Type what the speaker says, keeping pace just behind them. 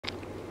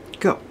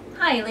Go.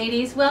 Hi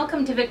ladies,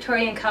 welcome to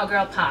Victorian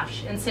Cowgirl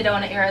Posh in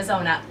Sedona,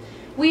 Arizona.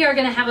 We are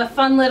going to have a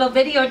fun little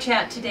video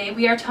chat today.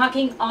 We are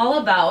talking all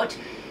about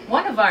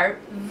one of our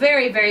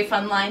very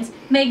fun lines,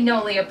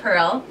 Magnolia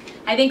Pearl.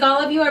 I think all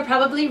of you are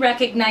probably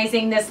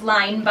recognizing this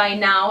line by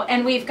now,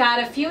 and we've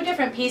got a few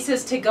different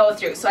pieces to go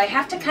through, so I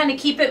have to kind of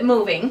keep it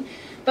moving.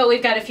 But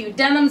we've got a few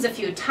denims, a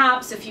few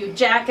tops, a few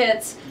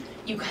jackets.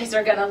 You guys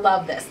are going to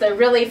love this. They're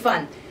really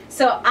fun.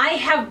 So I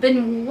have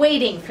been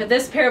waiting for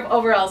this pair of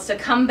overalls to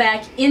come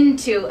back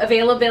into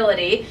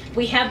availability.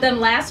 We had them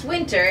last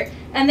winter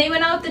and they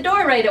went out the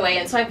door right away.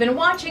 And so I've been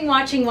watching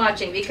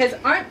because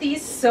aren't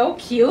these so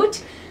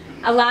cute?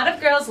 A lot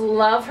of girls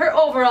love her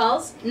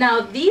overalls.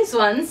 Now these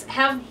ones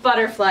have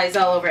butterflies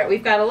all over it.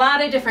 We've got a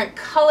lot of different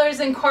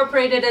colors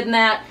incorporated in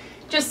that.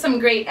 Just some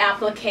great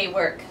applique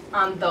work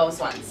on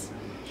those ones.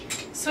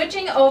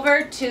 Switching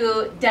over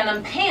to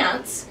denim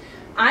pants,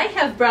 I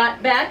have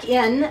brought back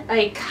in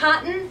a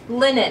cotton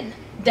linen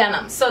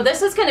denim. So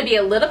this is going to be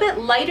a little bit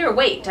lighter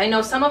weight. I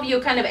know some of you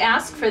kind of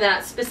ask for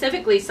that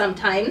specifically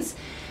sometimes.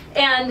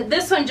 And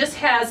this one just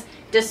has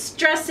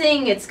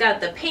distressing, it's got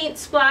the paint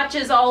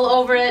splotches all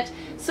over it.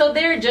 So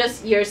they're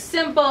just your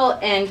simple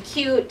and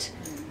cute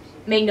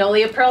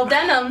Magnolia Pearl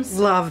denims.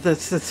 Love the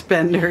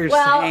suspenders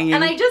hanging.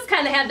 And I just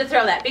kind of had to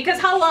throw that because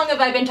how long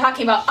have I been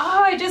talking about,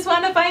 oh, I just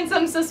want to find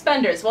some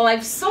suspenders. Well,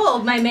 I've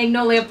sold my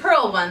Magnolia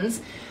Pearl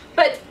ones.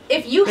 But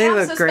if you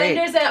have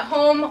suspenders at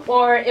home,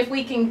 or if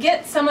we can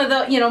get some of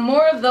the,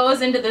 more of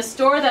those into the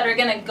store that are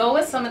going to go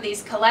with some of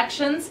these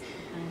collections,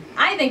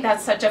 I think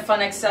that's such a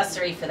fun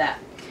accessory for that.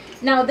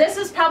 Now this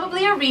is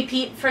probably a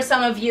repeat for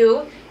some of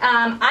you.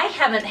 I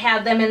haven't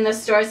had them in the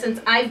store since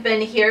I've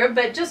been here,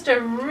 but just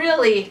a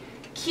really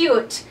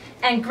cute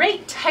and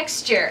great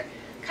texture.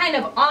 Kind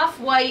of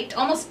off-white,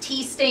 almost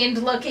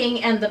tea-stained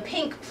looking, and the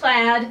pink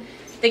plaid,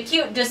 the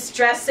cute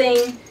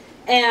distressing.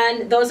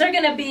 And those are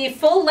going to be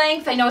full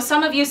length. I know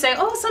some of you say,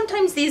 oh,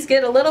 sometimes these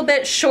get a little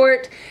bit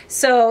short.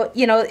 So,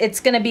 it's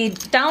going to be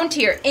down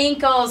to your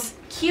ankles.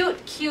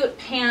 Cute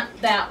pant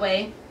that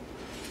way.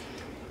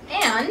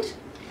 And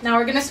now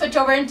we're going to switch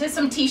over into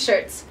some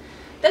t-shirts.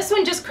 This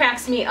one just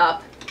cracks me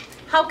up.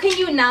 How can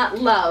you not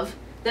love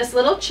this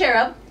little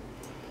cherub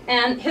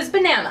and his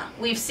banana?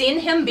 We've seen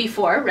him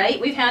before, right?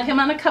 We've had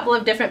him on a couple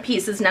of different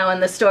pieces now in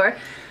the store.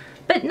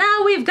 But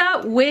now we've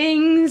got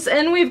wings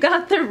and we've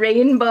got the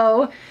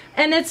rainbow.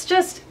 And it's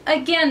just,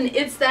 again,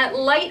 it's that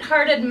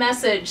light-hearted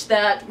message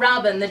that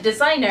Robin, the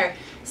designer,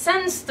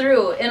 sends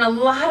through in a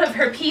lot of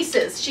her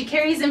pieces. She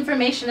carries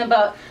information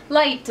about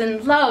light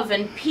and love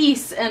and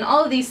peace and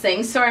all of these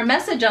things. So our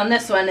message on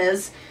this one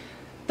is,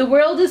 the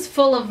world is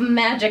full of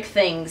magic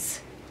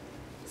things.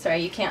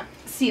 Sorry, you can't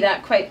see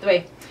that quite the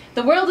way.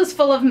 The world is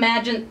full of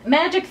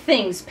magic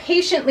things,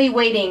 patiently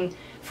waiting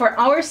for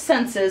our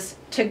senses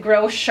to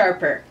grow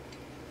sharper.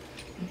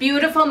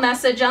 Beautiful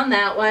message on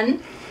that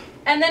one.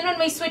 And then when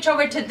we switch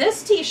over to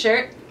this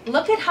t-shirt,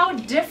 look at how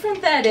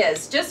different that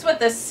is. Just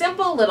with a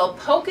simple little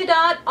polka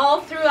dot all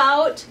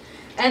throughout.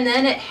 And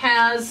then it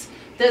has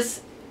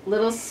this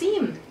little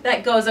seam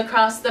that goes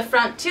across the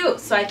front too.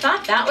 So I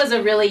thought that was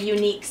a really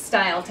unique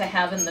style to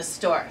have in the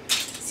store.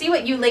 See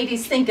what you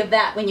ladies think of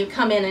that when you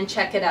come in and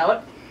check it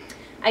out.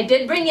 I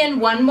did bring in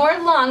one more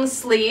long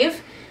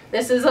sleeve.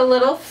 This is a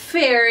little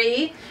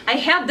fairy. I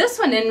had this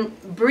one in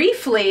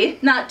briefly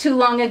not too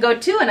long ago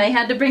too, and I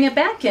had to bring it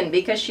back in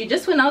because she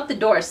just went out the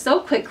door so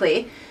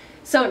quickly.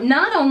 So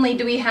not only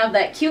do we have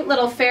that cute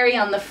little fairy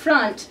on the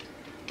front,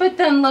 but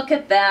then look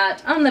at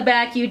that. On the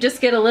back you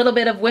just get a little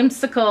bit of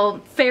whimsical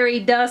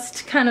fairy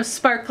dust kind of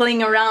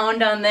sparkling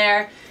around on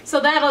there. So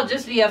that'll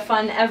just be a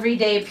fun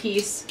everyday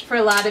piece for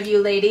a lot of you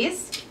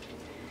ladies.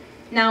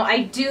 Now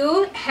I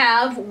do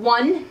have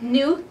one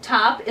new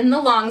top in the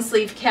long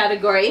sleeve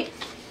category.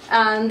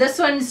 This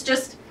one's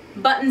just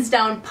buttons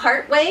down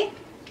part way,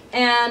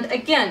 and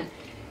again,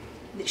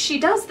 she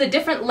does the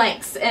different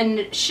lengths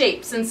and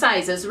shapes and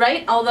sizes,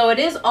 right? Although it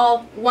is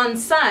all one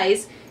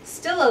size,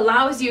 still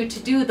allows you to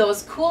do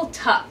those cool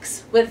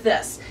tucks with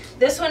this.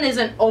 This one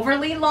isn't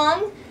overly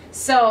long,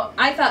 so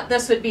I thought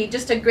this would be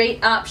just a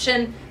great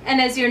option. And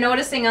as you're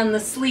noticing on the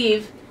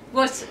sleeve,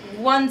 was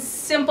one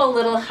simple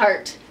little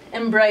heart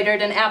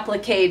embroidered and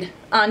appliqued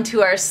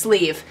onto our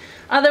sleeve.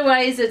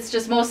 Otherwise, it's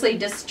just mostly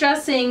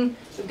distressing.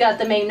 We've got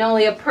the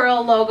Magnolia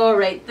Pearl logo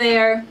right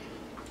there.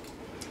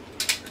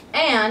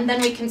 And then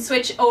we can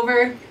switch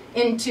over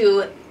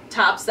into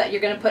tops that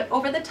you're going to put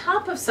over the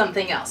top of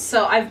something else.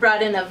 So I've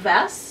brought in a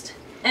vest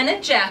and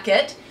a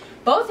jacket,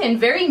 both in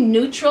very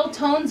neutral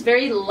tones,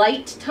 very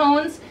light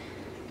tones.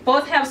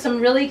 Both have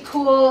some really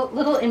cool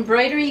little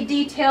embroidery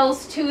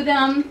details to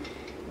them.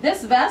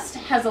 This vest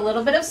has a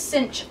little bit of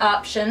cinch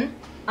option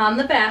on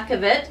the back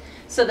of it.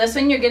 So this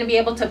one you're going to be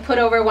able to put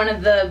over one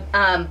of the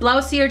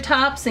blousier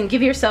tops and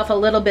give yourself a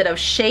little bit of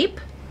shape.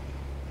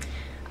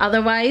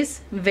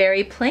 Otherwise,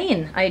 very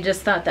plain. I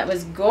just thought that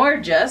was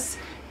gorgeous.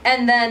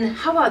 And then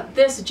how about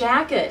this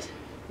jacket?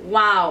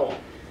 Wow.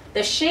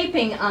 The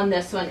shaping on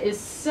this one is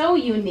so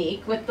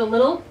unique with the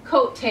little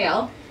coat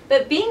tail.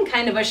 but being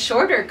kind of a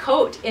shorter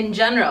coat in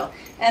general.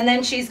 And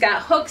then she's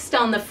got hooks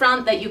down the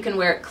front that you can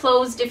wear it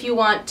closed if you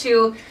want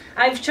to.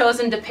 I've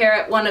chosen to pair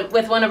it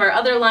with one of our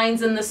other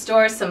lines in the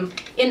store, some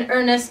In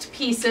Earnest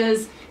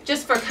pieces,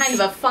 just for kind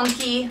of a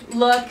funky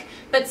look,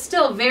 but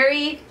still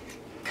very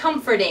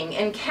comforting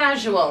and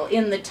casual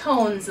in the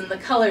tones and the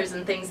colors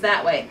and things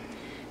that way.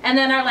 And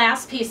then our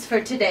last piece for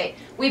today,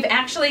 we've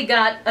actually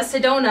got a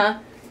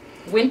Sedona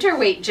winter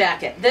weight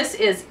jacket. This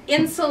is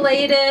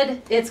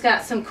insulated. It's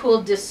got some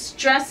cool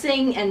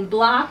distressing and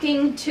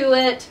blocking to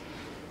it.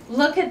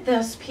 Look at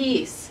this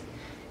piece.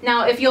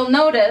 Now, if you'll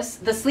notice,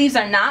 the sleeves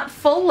are not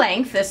full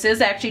length. This is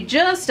actually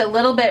just a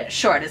little bit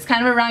short. It's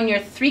kind of around your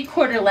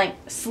 3/4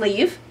 length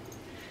sleeve.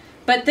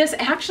 But this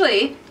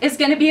actually is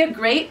going to be a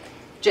great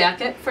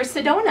jacket for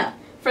Sedona,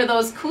 for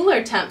those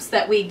cooler temps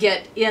that we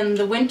get in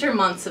the winter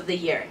months of the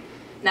year.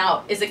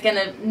 Now, is it going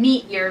to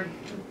meet your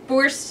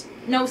worst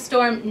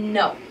snowstorm?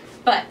 No.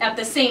 But at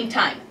the same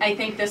time, I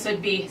think this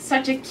would be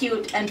such a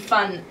cute and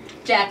fun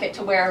jacket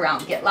to wear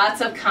around. Get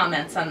lots of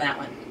comments on that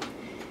one.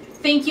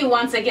 Thank you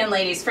once again,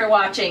 ladies, for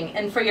watching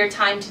and for your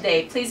time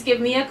today. Please give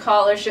me a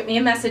call or shoot me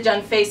a message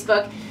on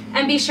Facebook,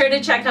 and be sure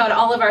to check out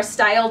all of our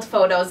styled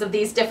photos of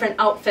these different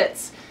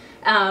outfits.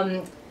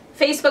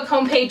 Facebook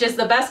homepage is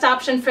the best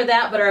option for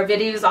that, but our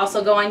videos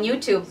also go on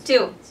YouTube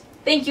too.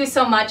 Thank you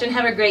so much and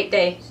have a great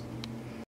day.